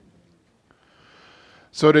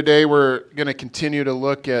So today we're going to continue to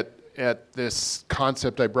look at this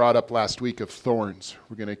concept I brought up last week of thorns.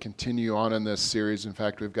 We're going to continue on in this series. In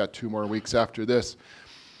fact, we've got 2 more weeks after this.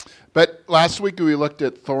 But last week we looked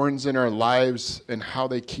at thorns in our lives and how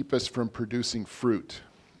they keep us from producing fruit.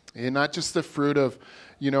 And not just the fruit of,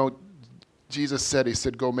 Jesus said, he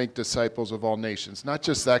said, go make disciples of all nations. Not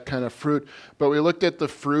just that kind of fruit, but we looked at the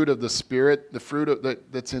fruit of the Spirit, the fruit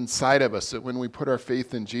that's inside of us, that when we put our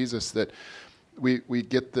faith in Jesus, that we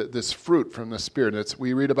get this fruit from the Spirit.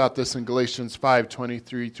 We read about this in Galatians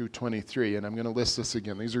 5:23 through 23, and I'm going to list this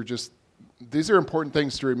again. These are important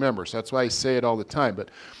things to remember, so that's why I say it all the time. But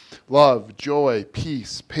love, joy,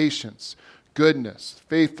 peace, patience, goodness,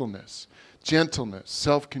 faithfulness, gentleness,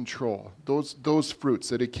 self-control, those fruits,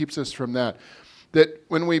 that it keeps us from that. That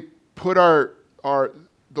when we put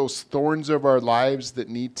those thorns of our lives that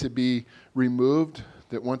need to be removed,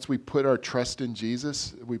 that once we put our trust in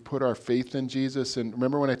Jesus, we put our faith in Jesus, and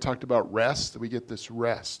remember when I talked about rest, that we get this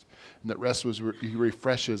rest, and that rest he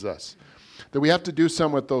refreshes us. That we have to do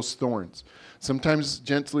some with those thorns. Sometimes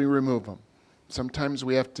gently remove them. Sometimes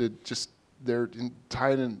we have to they're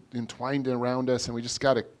entwined around us, and we just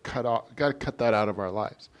got to cut that out of our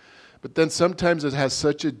lives. But then sometimes it has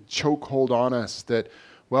such a chokehold on us that,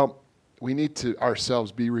 we need to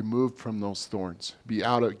ourselves be removed from those thorns, get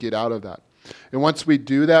out of that. And once we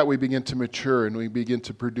do that, we begin to mature and we begin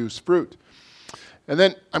to produce fruit. And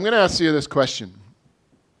then I'm going to ask you this question.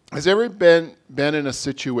 Has ever been in a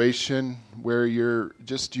situation where you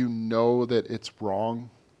know that it's wrong?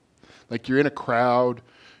 Like you're in a crowd,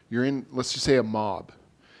 you're in, let's just say, a mob.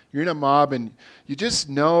 You're in a mob and you just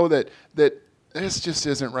know that this just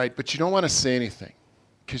isn't right, but you don't want to say anything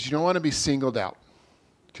because you don't want to be singled out,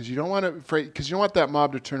 because you don't want that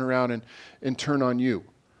mob to turn around and turn on you.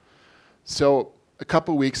 So a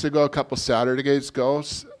couple Saturdays ago,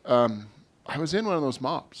 I was in one of those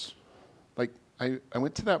mobs. Like I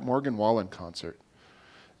went to that Morgan Wallen concert,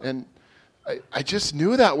 and I just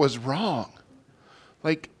knew that was wrong.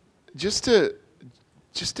 Like just to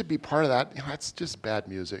be part of that, that's just bad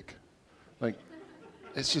music. Like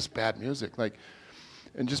it's just bad music. Like,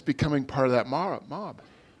 and just becoming part of that mob.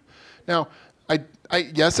 Now, I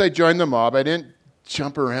joined the mob. I didn't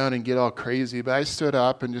jump around and get all crazy, but I stood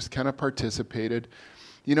up and just kind of participated,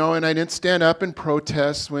 and I didn't stand up and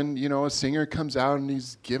protest when, a singer comes out and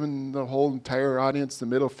he's giving the whole entire audience the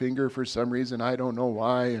middle finger for some reason. I don't know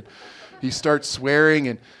why. And he starts swearing,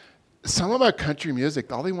 and some about country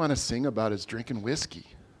music, all they want to sing about is drinking whiskey.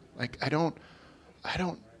 Like, I don't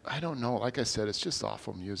know. Like I said, it's just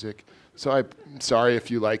awful music. So I'm sorry if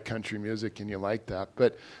you like country music and you like that,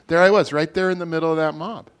 but there I was right there in the middle of that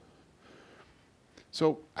mob.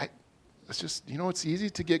 So it's easy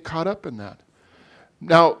to get caught up in that.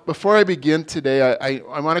 Now, before I begin today,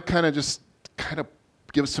 I want to kind of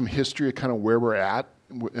give some history of kind of where we're at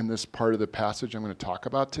in this part of the passage I'm going to talk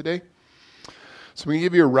about today. So I'm going to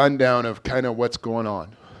give you a rundown of kind of what's going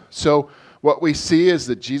on. So what we see is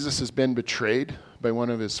that Jesus has been betrayed by one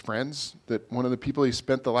of his friends, that one of the people he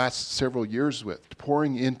spent the last several years with,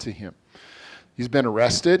 pouring into him. He's been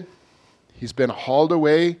arrested. He's been hauled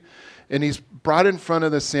away. And he's brought in front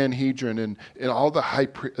of the Sanhedrin and all the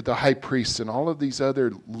high priests and all of these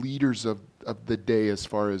other leaders of the day as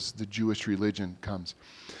far as the Jewish religion comes.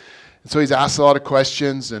 And so he's asked a lot of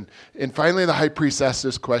questions. And finally the high priest asks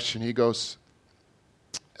this question. He goes,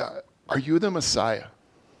 are you the Messiah,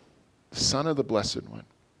 the Son of the Blessed One?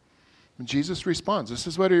 And Jesus responds. This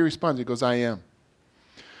is what he responds. He goes, I am.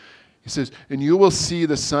 He says, and you will see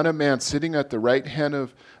the Son of Man sitting at the right hand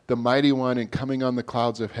of the Mighty One and coming on the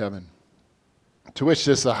clouds of heaven. To which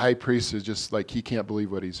the high priest is just like, he can't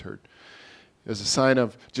believe what he's heard. As a sign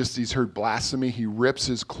of he's heard blasphemy, he rips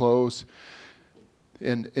his clothes.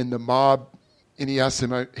 And in the mob, and he asks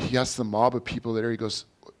the mob of people there, he goes,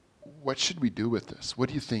 what should we do with this? What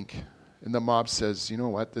do you think? And the mob says, you know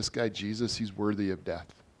what, this guy Jesus, he's worthy of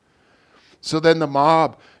death. So then the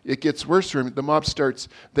mob, it gets worse for him. The mob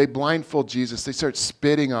they blindfold Jesus. They start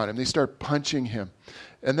spitting on him. They start punching him.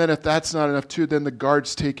 And then if that's not enough too, then the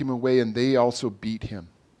guards take him away and they also beat him.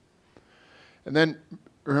 And then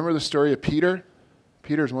remember the story of Peter?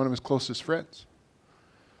 Peter is one of his closest friends.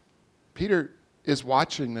 Peter is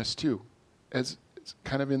watching this too, as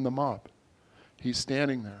kind of in the mob. He's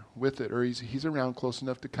standing there with it, or he's around close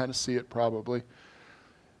enough to kind of see it probably.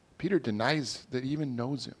 Peter denies that he even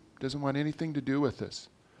knows him. Doesn't want anything to do with this.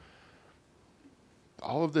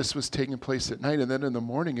 All of this was taking place at night, and then in the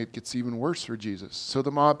morning it gets even worse for Jesus. So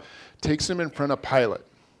the mob takes him in front of Pilate,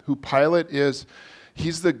 who Pilate is,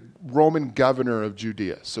 he's the Roman governor of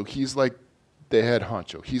Judea. So he's like the head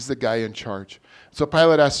honcho. He's the guy in charge. So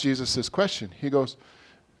Pilate asks Jesus this question. He goes,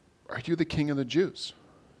 are you the king of the Jews?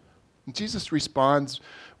 And Jesus responds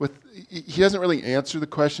with, he doesn't really answer the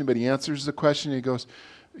question, but he answers the question. He goes,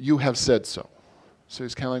 you have said so. So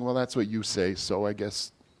he's kind of like, well, that's what you say, so I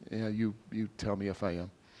guess you tell me if I am.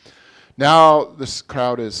 Now this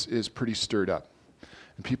crowd is pretty stirred up.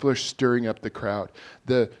 And people are stirring up the crowd.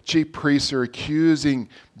 The chief priests are accusing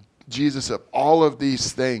Jesus of all of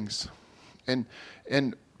these things. And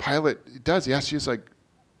Pilate does. He asks Jesus, like,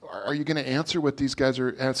 are you going to answer what these guys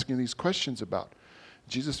are asking these questions about?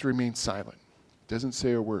 Jesus remains silent. Doesn't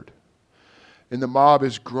say a word. And the mob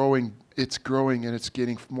is growing. It's growing, and it's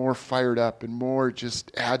getting more fired up and more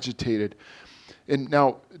just agitated. And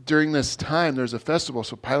now, during this time, there's a festival,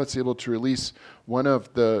 so Pilate's able to release one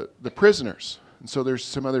of the prisoners. And so there's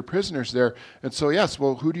some other prisoners there. And so, yes,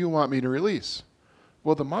 well, who do you want me to release?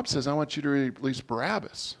 Well, the mob says, I want you to release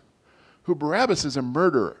Barabbas. Barabbas is a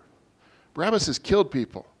murderer. Barabbas has killed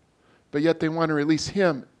people. But yet they want to release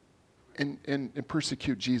him and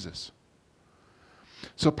persecute Jesus.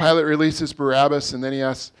 So Pilate releases Barabbas, and then he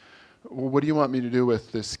asks, well, what do you want me to do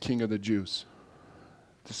with this king of the Jews?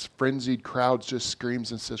 This frenzied crowd just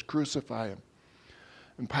screams and says, crucify him.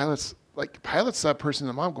 And Pilate's that person in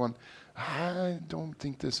the mob going, I don't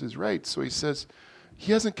think this is right. So he says,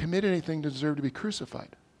 he hasn't committed anything to deserve to be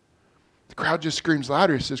crucified. The crowd just screams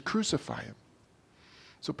louder. He says, crucify him.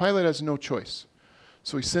 So Pilate has no choice.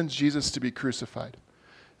 So he sends Jesus to be crucified.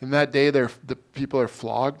 And that day, the people are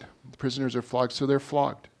flogged. The prisoners are flogged, so they're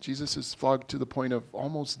flogged. Jesus is flogged to the point of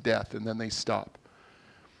almost death, and then they stop.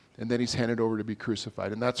 And then he's handed over to be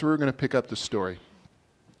crucified. And that's where we're going to pick up the story,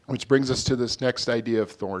 which brings us to this next idea of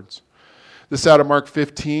thorns. This is out of Mark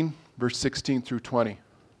 15, verse 16 through 20.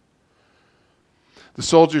 The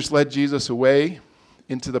soldiers led Jesus away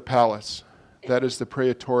into the palace, that is the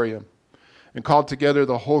praetorium, and called together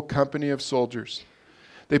the whole company of soldiers.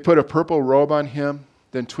 They put a purple robe on him,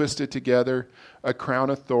 then twisted together a crown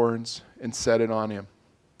of thorns and set it on him.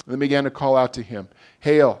 And they began to call out to him,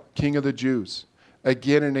 Hail, King of the Jews!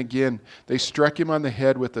 Again and again, they struck him on the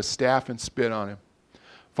head with a staff and spit on him.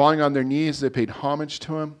 Falling on their knees, they paid homage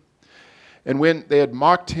to him. And when they had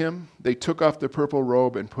mocked him, they took off the purple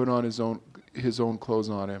robe and put on his own clothes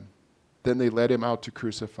on him. Then they led him out to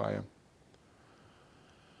crucify him.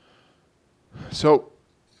 So,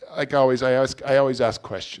 like always, I always ask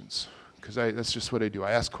questions, because that's just what I do.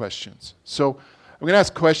 I ask questions. So I'm going to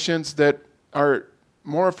ask questions that are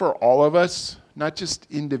more for all of us, not just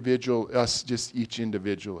us, just each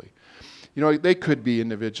individually. You know, they could be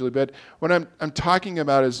individually, but what I'm talking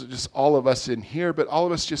about is just all of us in here, but all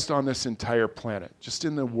of us just on this entire planet, just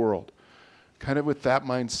in the world, kind of with that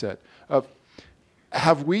mindset of,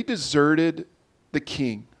 have we deserted the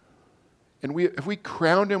King? And have we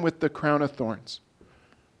crowned him with the crown of thorns?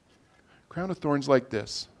 Crown of thorns like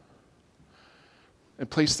this. And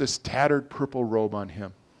placed this tattered purple robe on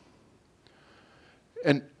him.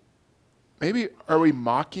 And maybe are we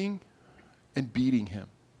mocking and beating him?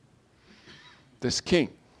 This king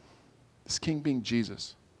being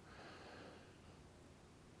Jesus.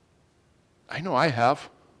 I know I have.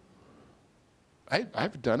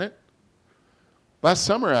 I've done it. Last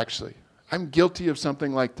summer, actually. I'm guilty of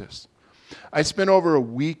something like this. I spent over a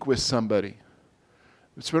week with somebody.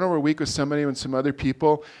 and some other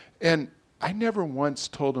people, and I never once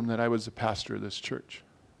told him that I was a pastor of this church.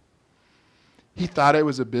 He thought I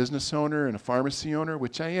was a business owner and a pharmacy owner,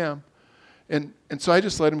 which I am. And so I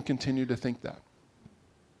just let him continue to think that,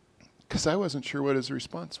 because I wasn't sure what his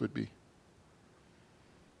response would be.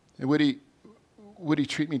 And would he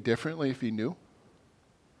treat me differently if he knew?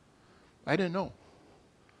 I didn't know.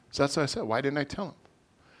 So that's what I said. Why didn't I tell him?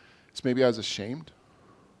 It's maybe I was ashamed.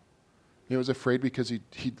 Maybe I was afraid because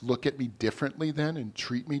he'd look at me differently then and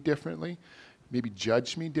treat me differently, maybe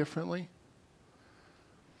judge me differently.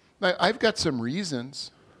 Now, I've got some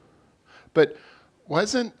reasons, but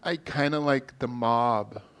wasn't I kind of like the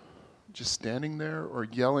mob, just standing there or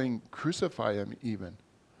yelling, crucify him even?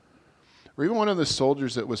 Or even one of the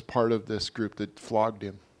soldiers that was part of this group that flogged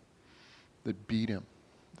him, that beat him,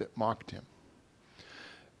 that mocked him.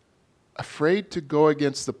 Afraid to go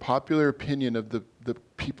against the popular opinion of the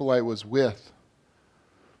people I was with,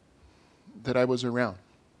 that I was around.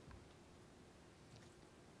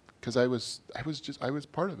 Because I was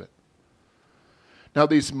part of it. Now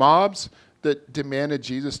these mobs that demanded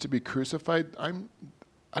Jesus to be crucified, I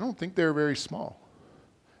don't think they were very small.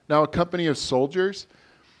 Now a company of soldiers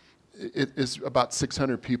is about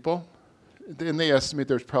 600 people, and they estimate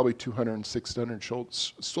there's probably 200 and 600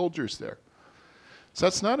 soldiers there. So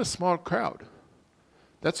that's not a small crowd.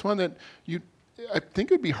 That's one that I think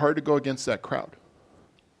it would be hard to go against that crowd.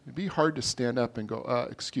 It'd be hard to stand up and go,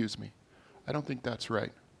 excuse me, I don't think that's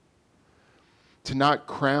right. to not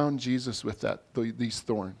crown Jesus with these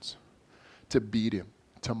thorns, to beat him,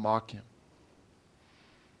 to mock him.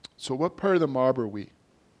 So what part of the mob are we?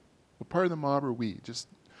 What part of the mob are we?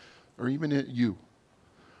 Or even you?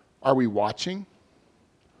 Are we watching?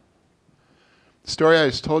 The story I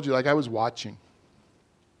just told you, I was watching.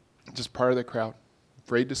 Just part of the crowd.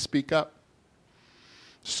 Afraid to speak up.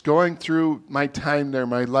 Just going through my time there,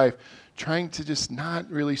 my life, trying to just not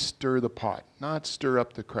really stir the pot, not stir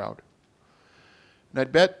up the crowd. And I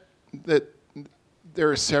bet that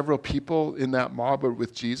there are several people in that mob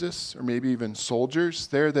with Jesus, or maybe even soldiers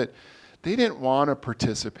there, that they didn't want to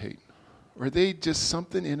participate. Or they just,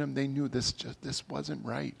 something in them, they knew this wasn't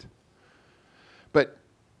right. But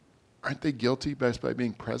aren't they guilty by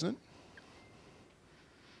being present?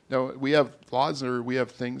 No, we have laws, or we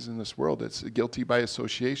have things in this world that's guilty by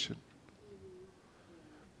association.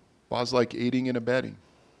 Laws like aiding and abetting.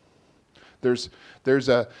 There's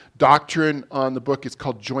a doctrine on the book, it's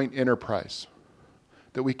called joint enterprise,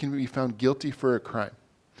 that we can be found guilty for a crime.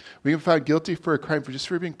 We can be found guilty for a crime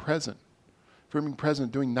for being present. For being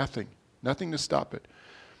present, doing nothing to stop it,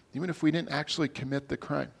 even if we didn't actually commit the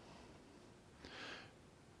crime.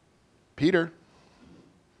 Peter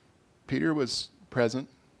was present.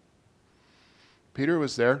 Peter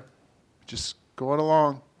was there, just going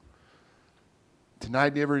along,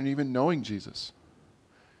 denied never even knowing Jesus,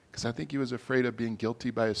 because I think he was afraid of being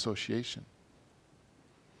guilty by association.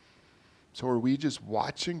 So are we just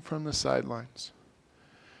watching from the sidelines?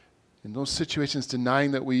 In those situations,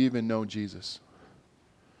 denying that we even know Jesus.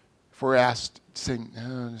 If we're asked, saying,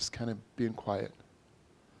 just kind of being quiet.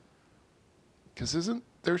 Because isn't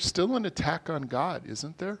there still an attack on God,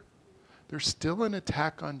 isn't there? There's still an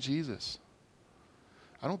attack on Jesus.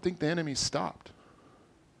 I don't think the enemy stopped.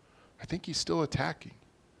 I think he's still attacking.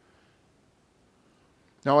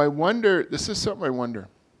 Now I wonder, this is something I wonder.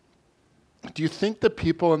 Do you think the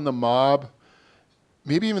people in the mob,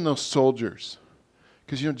 maybe even those soldiers,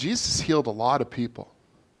 because Jesus healed a lot of people.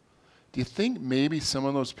 Do you think maybe some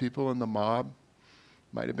of those people in the mob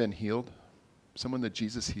might have been healed? Someone that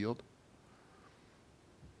Jesus healed?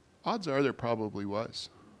 Odds are there probably was.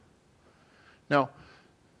 Now,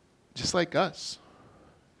 just like us,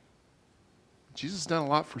 Jesus has done a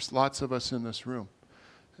lot for lots of us in this room,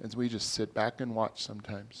 as we just sit back and watch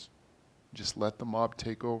sometimes. Just let the mob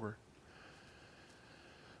take over.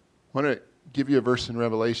 I want to give you a verse in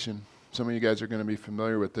Revelation. Some of you guys are going to be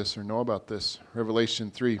familiar with this or know about this. Revelation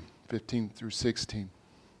 3:15-16.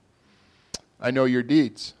 I know your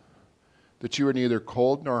deeds, that you are neither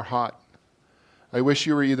cold nor hot. I wish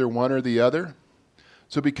you were either one or the other.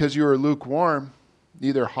 So because you are lukewarm,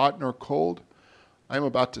 neither hot nor cold, I am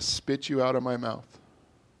about to spit you out of my mouth.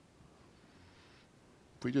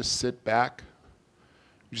 If we just sit back,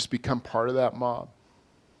 we just become part of that mob.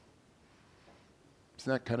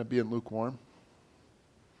 Isn't that kind of being lukewarm?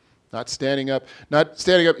 Not standing up,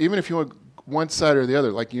 even if you want one side or the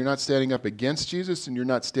other. Like you're not standing up against Jesus and you're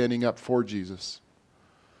not standing up for Jesus.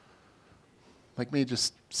 Like me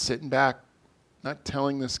just sitting back, not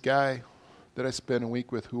telling this guy that I spent a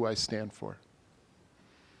week with who I stand for.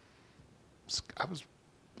 I was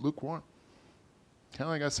lukewarm. Kind of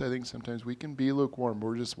like us, I think sometimes we can be lukewarm, but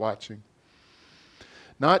we're just watching.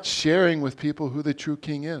 Not sharing with people who the true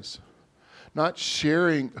King is. Not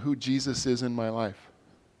sharing who Jesus is in my life.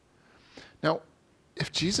 Now,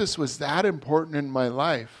 if Jesus was that important in my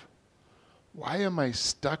life, why am I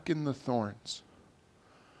stuck in the thorns?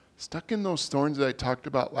 Stuck in those thorns that I talked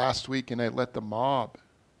about last week, and I let the mob,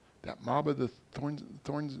 that mob of the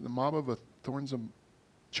thorns, the mob of the thorns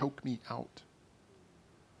choke me out.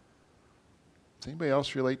 Does anybody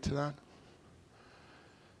else relate to that?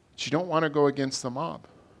 But you don't want to go against the mob.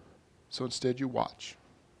 So instead you watch.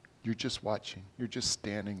 You're just watching. You're just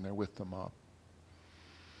standing there with the mob.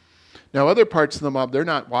 Now other parts of the mob, they're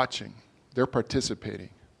not watching. They're participating.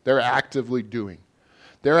 They're actively doing.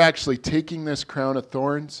 They're actually taking this crown of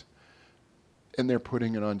thorns and they're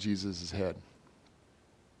putting it on Jesus' head.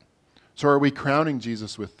 So are we crowning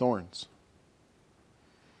Jesus with thorns?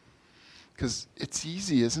 Because it's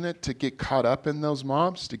easy, isn't it, to get caught up in those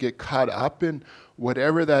mobs, to get caught up in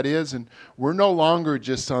whatever that is, and we're no longer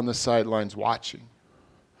just on the sidelines watching.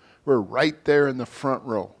 We're right there in the front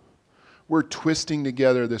row. We're twisting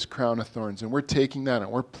together this crown of thorns, and we're taking that and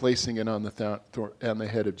we're placing it on the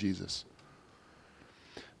head of Jesus.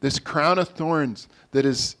 This crown of thorns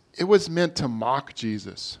it was meant to mock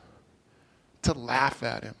Jesus, to laugh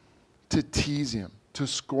at him, to tease him, to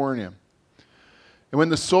scorn him. And when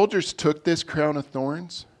the soldiers took this crown of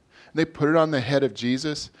thorns, and they put it on the head of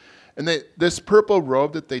Jesus, and this purple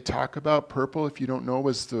robe that they talk about, purple, if you don't know,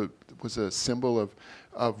 was a symbol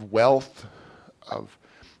of wealth, of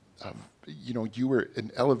you were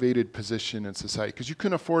an elevated position in society because you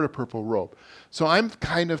couldn't afford a purple robe. So I'm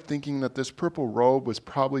kind of thinking that this purple robe was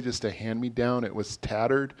probably just a hand-me-down. It was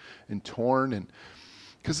tattered and torn, and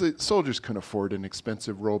because the soldiers couldn't afford an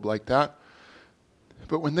expensive robe like that.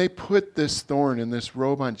 But when they put this thorn and this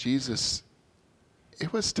robe on Jesus,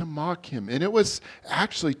 it was to mock him, and it was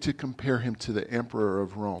actually to compare him to the emperor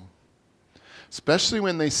of Rome. Especially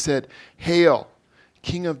when they said, "Hail,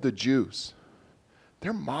 King of the Jews."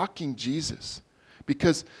 They're mocking Jesus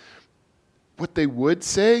because what they would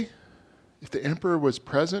say if the emperor was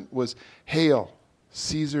present was, "Hail,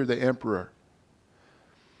 Caesar the emperor."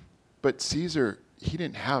 But Caesar, he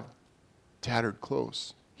didn't have tattered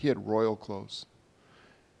clothes. He had royal clothes.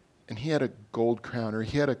 And he had a gold crown, or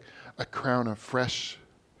he had a crown of fresh,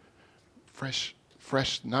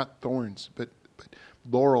 not thorns, but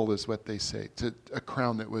laurel is what they say. It's a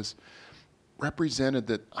crown that was represented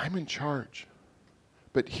that I'm in charge.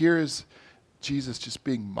 But here is Jesus just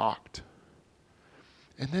being mocked.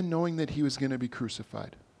 And then knowing that he was going to be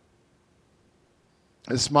crucified.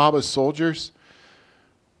 This mob of soldiers,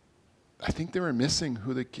 I think they were missing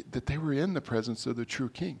that they were in the presence of the true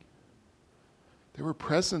king. They were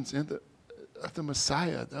present of the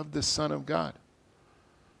Messiah, of the Son of God.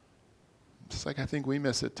 Just like I think we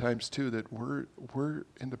miss at times too, that we're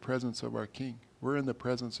in the presence of our King. We're in the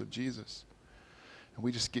presence of Jesus. And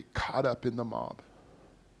we just get caught up in the mob.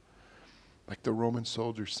 Like the Roman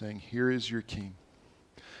soldiers saying, "Here is your king.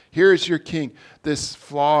 Here is your king." This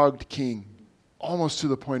flogged king, almost to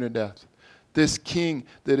the point of death. This king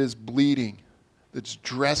that is bleeding, that's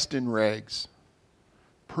dressed in rags,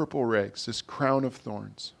 purple rags, this crown of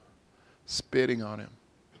thorns, spitting on him,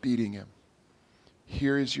 beating him.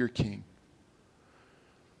 Here is your king.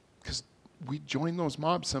 Because we join those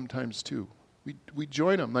mobs sometimes too. We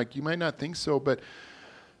join them. Like, you might not think so, but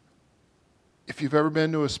if you've ever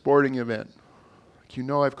been to a sporting event,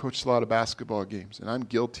 I've coached a lot of basketball games, and I'm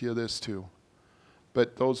guilty of this too.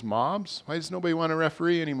 But those mobs, why does nobody want to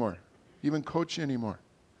referee anymore, even coach anymore?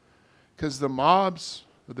 Because the mobs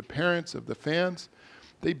of the parents, of the fans,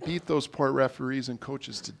 they beat those poor referees and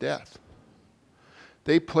coaches to death.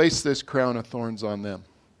 They place this crown of thorns on them.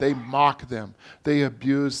 They mock them. They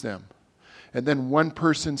abuse them. And then one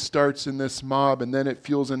person starts in this mob, and then it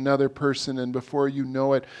fuels another person, and before you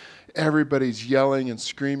know it, everybody's yelling and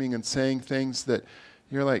screaming and saying things that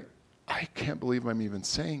you're like, I can't believe I'm even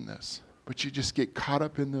saying this. But you just get caught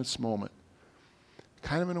up in this moment.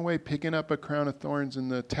 Kind of in a way picking up a crown of thorns in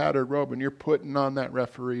the tattered robe, and you're putting on that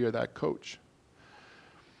referee or that coach.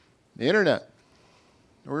 The internet.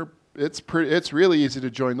 It's really easy to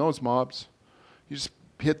join those mobs. You just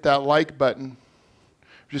hit that like button.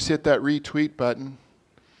 Just hit that retweet button.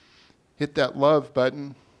 Hit that love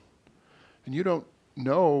button. And you don't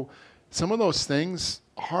know, some of those things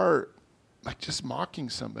are like just mocking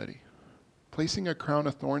somebody, placing a crown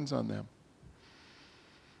of thorns on them.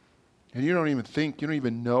 And you don't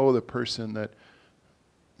even know the person that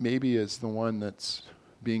maybe is the one that's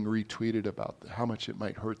being retweeted about how much it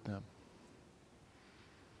might hurt them.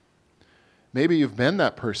 Maybe you've been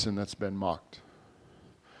that person that's been mocked.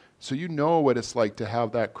 So you know what it's like to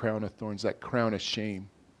have that crown of thorns, that crown of shame,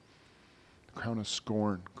 crown of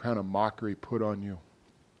scorn, crown of mockery put on you.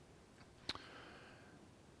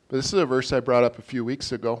 But this is a verse I brought up a few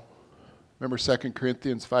weeks ago. Remember 2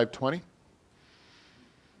 Corinthians 5:20?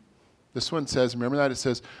 This one says, remember that? It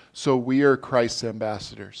says, "So we are Christ's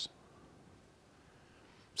ambassadors."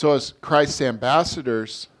 So as Christ's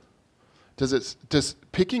ambassadors, does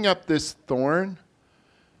picking up this thorn,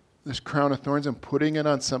 this crown of thorns, and putting it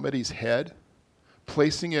on somebody's head,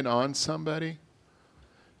 placing it on somebody,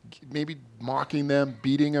 maybe mocking them,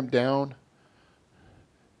 beating them down,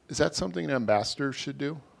 is that something an ambassador should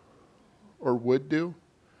do or would do?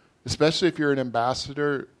 Especially if you're an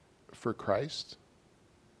ambassador for Christ?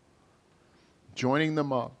 Joining the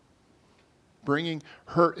mob, bringing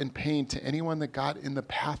hurt and pain to anyone that got in the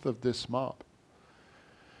path of this mob.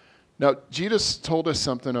 Now, Jesus told us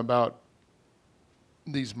something about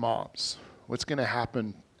these mobs. What's going to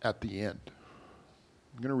happen at the end?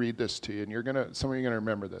 I'm going to read this to you, and some of you are going to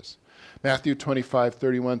remember this. Matthew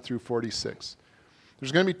 25:31 through 46.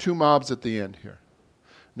 There's going to be two mobs at the end here.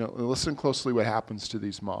 Now, listen closely what happens to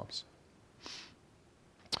these mobs.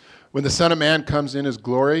 "When the Son of Man comes in his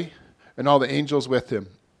glory, and all the angels with him,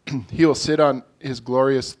 he will sit on his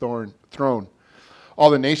glorious throne. All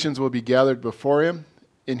the nations will be gathered before him,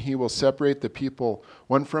 and he will separate the people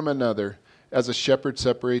one from another, as a shepherd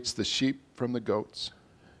separates the sheep from the goats.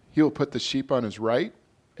 He will put the sheep on his right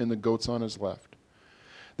and the goats on his left.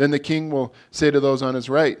 Then the king will say to those on his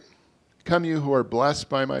right, 'Come, you who are blessed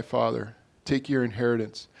by my Father, Take your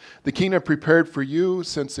inheritance. The kingdom prepared for you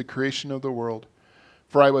since the creation of the world.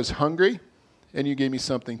 For I was hungry, and you gave me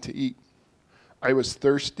something to eat. I was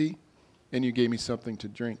thirsty, and you gave me something to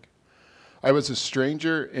drink. I was a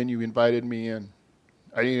stranger, and you invited me in.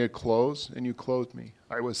 I needed clothes, and you clothed me.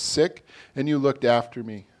 I was sick, and you looked after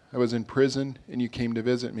me. I was in prison, and you came to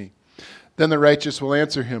visit me. Then the righteous will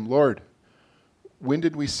answer him, Lord, when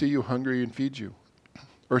did we see you hungry and feed you,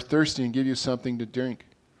 or thirsty and give you something to drink?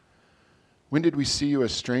 When did we see you a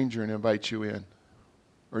stranger and invite you in,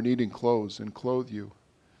 or needing clothes and clothe you?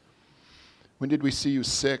 When did we see you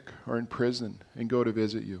sick or in prison and go to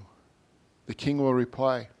visit you? The king will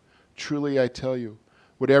reply, truly I tell you,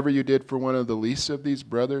 whatever you did for one of the least of these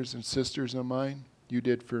brothers and sisters of mine, you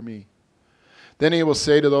did for me. Then he will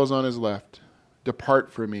say to those on his left,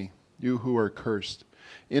 depart from me, you who are cursed,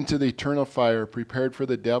 into the eternal fire prepared for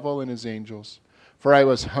the devil and his angels. For I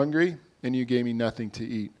was hungry, and you gave me nothing to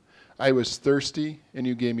eat. I was thirsty, and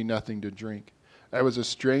you gave me nothing to drink. I was a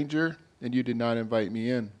stranger, and you did not invite me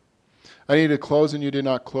in. I needed clothes, and you did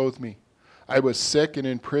not clothe me. I was sick and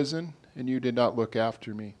in prison, and you did not look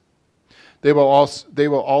after me. They will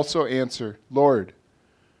also answer, Lord,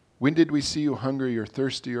 when did we see you hungry or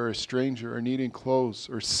thirsty or a stranger or needing clothes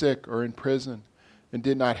or sick or in prison and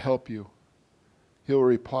did not help you? He will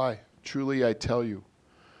reply, truly I tell you,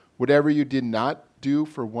 whatever you did not do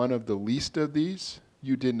for one of the least of these,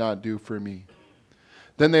 you did not do for me.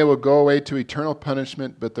 Then they will go away to eternal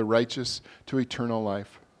punishment, but the righteous to eternal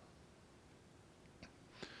life.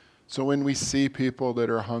 So when we see people that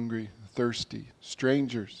are hungry, thirsty,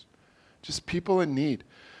 strangers, just people in need,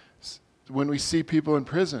 when we see people in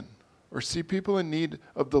prison, or see people in need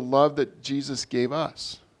of the love that Jesus gave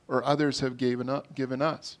us, or others have given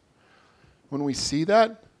us, when we see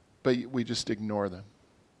that, but we just ignore them.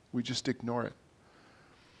 We just ignore it.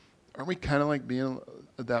 Aren't we kind of like being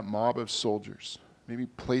that mob of soldiers? Maybe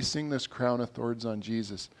placing this crown of thorns on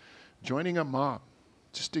Jesus, joining a mob,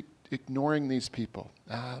 just ignoring these people.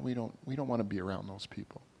 We don't want to be around those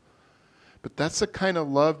people. But that's the kind of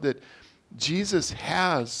love that Jesus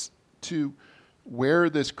has to wear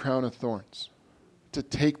this crown of thorns, to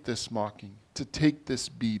take this mocking, to take this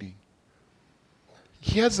beating.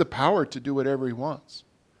 He has the power to do whatever he wants.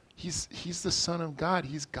 He's the Son of God.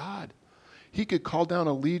 He's God. He could call down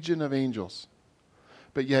a legion of angels,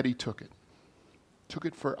 but yet he took it. Took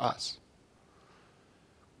it for us.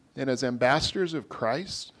 And as ambassadors of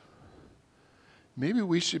Christ, maybe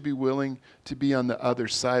we should be willing to be on the other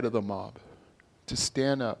side of the mob, to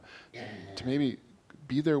stand up, to maybe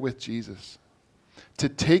be there with Jesus, to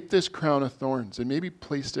take this crown of thorns and maybe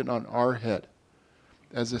place it on our head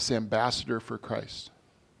as this ambassador for Christ.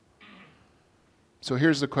 So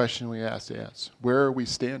here's the question we have to ask. Where are we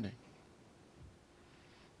standing?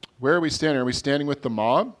 Where are we standing? Are we standing with the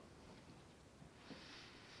mob?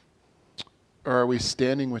 Or are we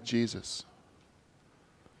standing with Jesus?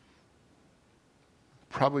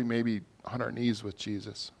 Probably maybe on our knees with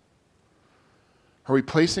Jesus. Are we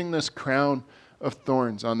placing this crown of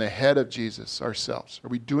thorns on the head of Jesus ourselves? Are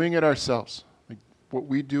we doing it ourselves? Like what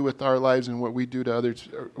we do with our lives and what we do to others,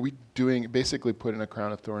 are we doing, basically putting a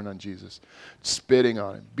crown of thorn on Jesus? Spitting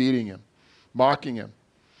on him, beating him, mocking him,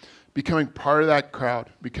 becoming part of that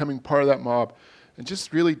crowd, becoming part of that mob, and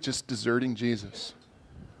just really just deserting Jesus?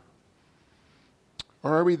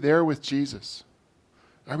 Or are we there with Jesus?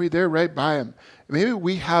 Are we there right by him? Maybe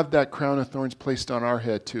we have that crown of thorns placed on our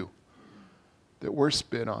head too. That we're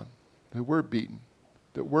spit on, that we're beaten,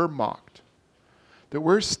 that we're mocked, that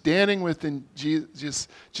we're standing within Jesus,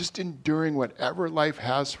 just enduring whatever life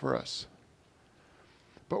has for us.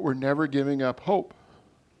 But we're never giving up hope.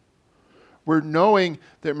 We're knowing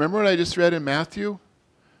that, remember what I just read in Matthew?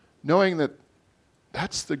 Knowing that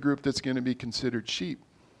that's the group that's going to be considered sheep.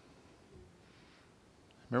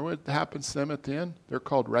 Remember what happens to them at the end? They're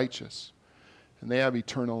called righteous, and they have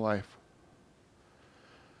eternal life.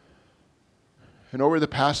 And over the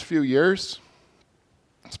past few years,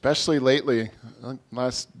 especially lately,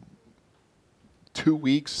 last 2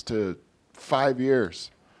 weeks to 5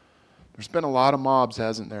 years, there's been a lot of mobs,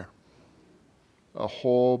 hasn't there? A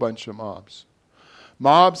whole bunch of mobs.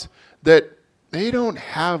 Mobs that they don't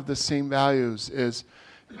have the same values as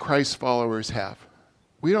Christ followers have.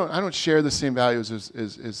 I don't share the same values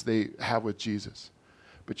as they have with Jesus.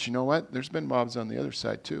 But you know what? There's been mobs on the other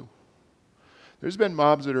side too. There's been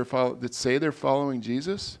mobs that say they're following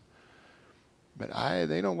Jesus, but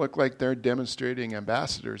they don't look like they're demonstrating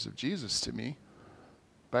ambassadors of Jesus to me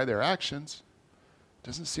by their actions.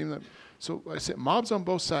 Doesn't seem that. So I said mobs on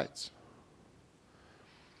both sides.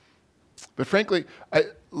 But frankly,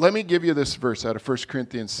 let me give you this verse out of 1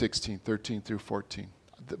 Corinthians 16, 13 through 14.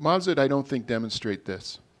 The mobs that I don't think demonstrate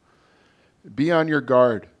this. Be on your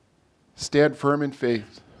guard. Stand firm in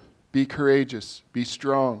faith. Be courageous. Be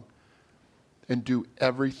strong. And do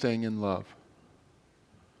everything in love.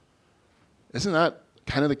 Isn't that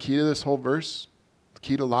kind of the key to this whole verse? The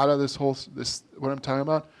key to a lot of this what I'm talking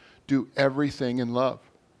about? Do everything in love.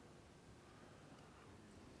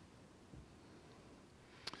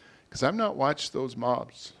 Because I've not watched those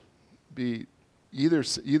mobs be either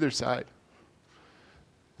side.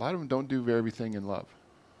 A lot of them don't do everything in love.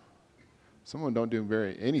 Some of them don't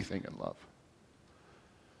do anything in love.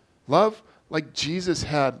 Love, like Jesus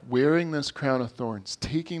had, wearing this crown of thorns,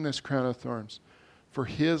 taking this crown of thorns for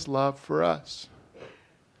his love for us.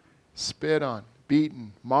 Spit on,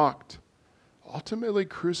 beaten, mocked, ultimately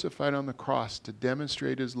crucified on the cross to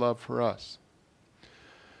demonstrate his love for us.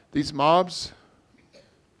 These mobs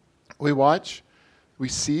we watch, we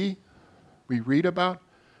see, we read about,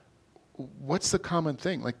 what's the common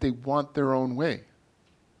thing? Like, they want their own way.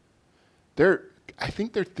 I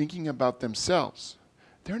think they're thinking about themselves.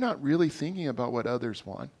 They're not really thinking about what others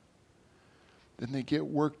want. Then they get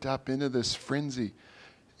worked up into this frenzy,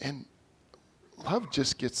 and love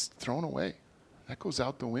just gets thrown away. That goes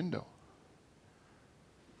out the window.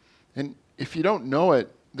 And if you don't know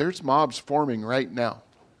it, there's mobs forming right now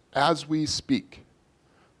as we speak.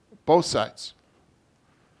 Both sides.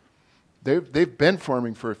 They've been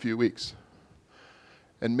forming for a few weeks.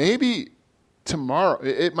 And maybe tomorrow,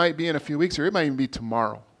 it might be in a few weeks, or it might even be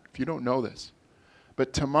tomorrow, if you don't know this.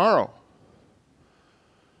 But tomorrow,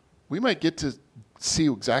 we might get to see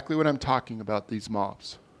exactly what I'm talking about, these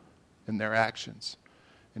mobs and their actions,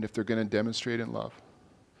 and if they're going to demonstrate in love.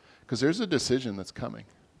 Because there's a decision that's coming.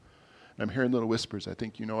 And I'm hearing little whispers. I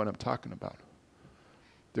think you know what I'm talking about.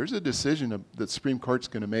 There's a decision that the Supreme Court's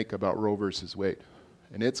going to make about Roe versus Wade,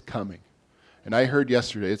 and it's coming. And I heard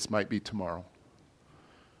yesterday it might be tomorrow.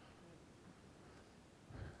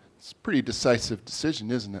 It's a pretty decisive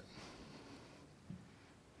decision, isn't it?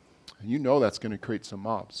 And you know that's going to create some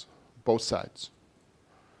mobs, both sides.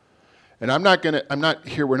 And we're not going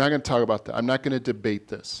to talk about that. I'm not going to debate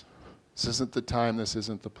this. This isn't the time, this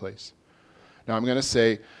isn't the place. Now I'm going to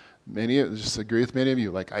say, just agree with many of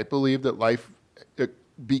you, like, I believe that life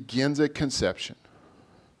begins at conception.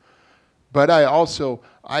 But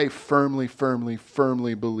I firmly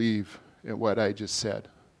believe in what I just said,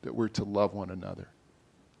 that we're to love one another.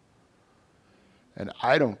 And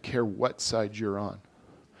I don't care what side you're on.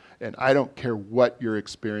 And I don't care what your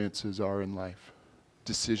experiences are in life,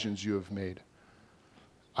 decisions you have made.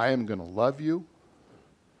 I am going to love you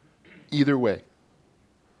either way.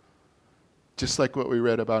 Just like what we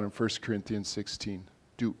read about in 1 Corinthians 16.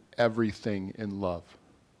 Do everything in love.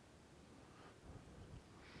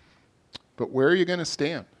 But where are you going to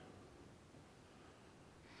stand?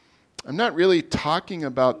 I'm not really talking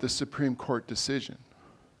about the Supreme Court decision.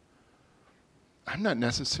 I'm not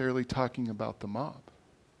necessarily talking about the mob.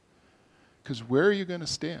 Because where are you going to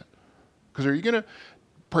stand? Because are you going to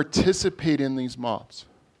participate in these mobs?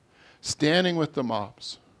 Standing with the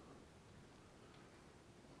mobs?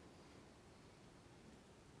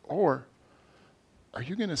 Or are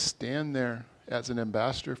you going to stand there as an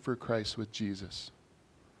ambassador for Christ with Jesus?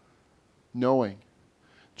 Knowing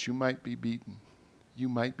that you might be beaten, you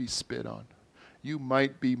might be spit on, you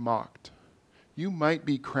might be mocked, you might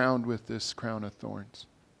be crowned with this crown of thorns,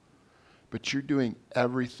 but you're doing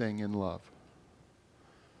everything in love.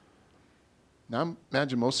 Now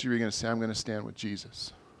imagine most of you are going to say, I'm going to stand with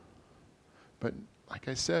Jesus. But like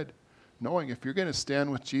I said, knowing if you're going to stand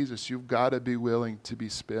with Jesus, you've got to be willing to be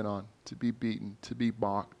spit on, to be beaten, to be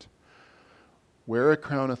mocked. Wear a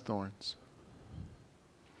crown of thorns.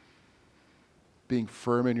 Being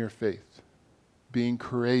firm in your faith, being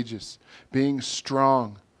courageous, being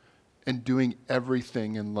strong, and doing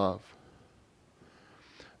everything in love.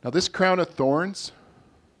 Now this crown of thorns,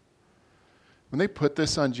 when they put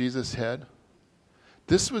this on Jesus' head,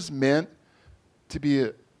 this was meant to be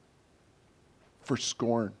for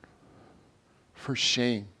scorn, for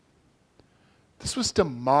shame. This was to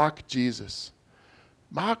mock Jesus,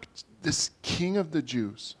 mock this King of the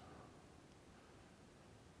Jews.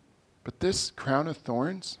 But this crown of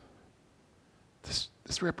thorns,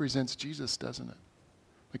 this represents Jesus, doesn't it?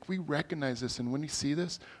 Like, we recognize this, and when we see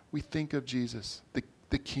this, we think of Jesus,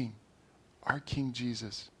 the King, our King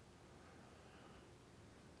Jesus.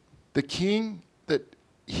 The King that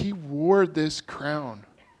he wore this crown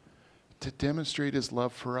to demonstrate his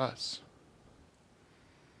love for us.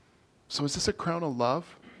 So is this a crown of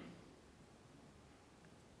love?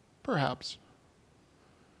 Perhaps.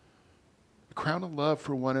 A crown of love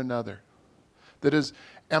for one another. That as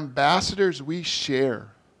ambassadors we share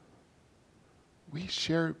we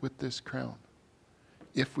share with this crown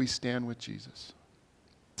if we stand with Jesus.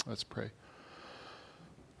 Let's pray.